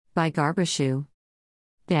By Garbashu.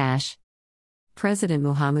 Dash. President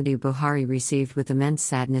Muhammadu Buhari received with immense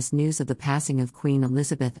sadness news of the passing of Queen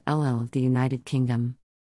Elizabeth LL of the United Kingdom.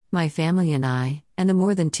 My family and I, and the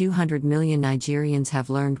more than 200 million Nigerians have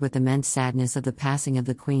learned with immense sadness of the passing of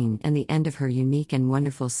the Queen and the end of her unique and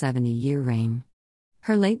wonderful 70-year reign.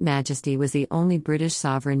 Her late Majesty was the only British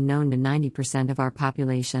sovereign known to 90% of our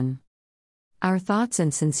population. Our thoughts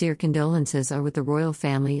and sincere condolences are with the royal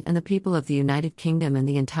family and the people of the United Kingdom and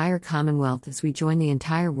the entire Commonwealth as we join the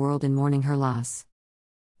entire world in mourning her loss.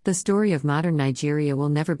 The story of modern Nigeria will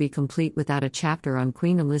never be complete without a chapter on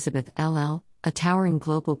Queen Elizabeth LL, a towering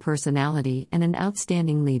global personality and an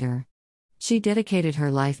outstanding leader. She dedicated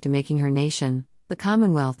her life to making her nation, the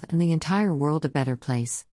Commonwealth, and the entire world a better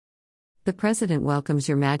place. The President welcomes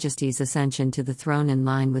Your Majesty's ascension to the throne in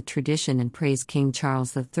line with tradition and prays King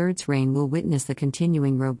Charles III's reign will witness the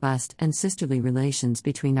continuing robust and sisterly relations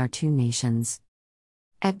between our two nations.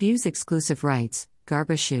 At Views Exclusive Rights,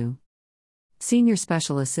 Garbashu. Senior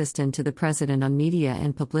Special Assistant to the President on Media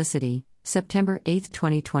and Publicity, September 8,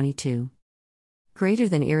 2022. Greater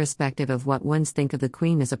than irrespective of what ones think of the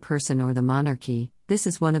Queen as a person or the monarchy, this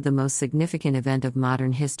is one of the most significant events of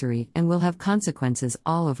modern history and will have consequences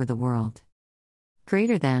all over the world.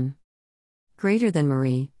 Greater than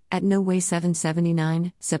Marie, at No Way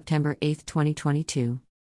 779, September 8, 2022.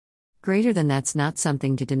 Greater than that's not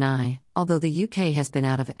something to deny, although the UK has been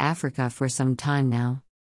out of Africa for some time now.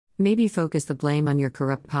 Maybe focus the blame on your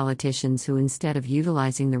corrupt politicians who, instead of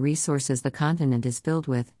utilizing the resources the continent is filled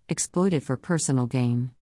with, exploit it for personal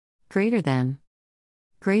gain. Greater than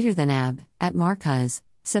Ab, at Marcus,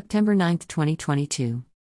 September 9, 2022.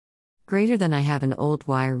 Greater than I have an old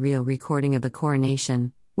wire reel recording of the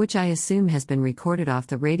coronation, which I assume has been recorded off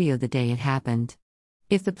the radio the day it happened.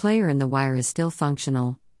 If the player in the wire is still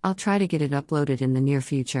functional, I'll try to get it uploaded in the near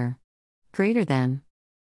future. Greater than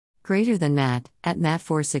Matt, at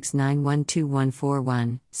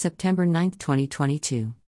Matt4691241, September 9,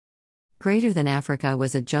 2022. Greater than Africa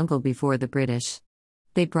was a jungle before the British.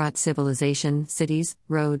 They brought civilization, cities,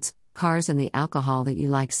 roads, cars, and the alcohol that you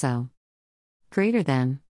like so. Greater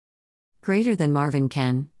than Marvin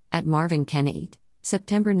Ken, at Marvin Ken 8,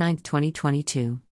 September 9, 2022.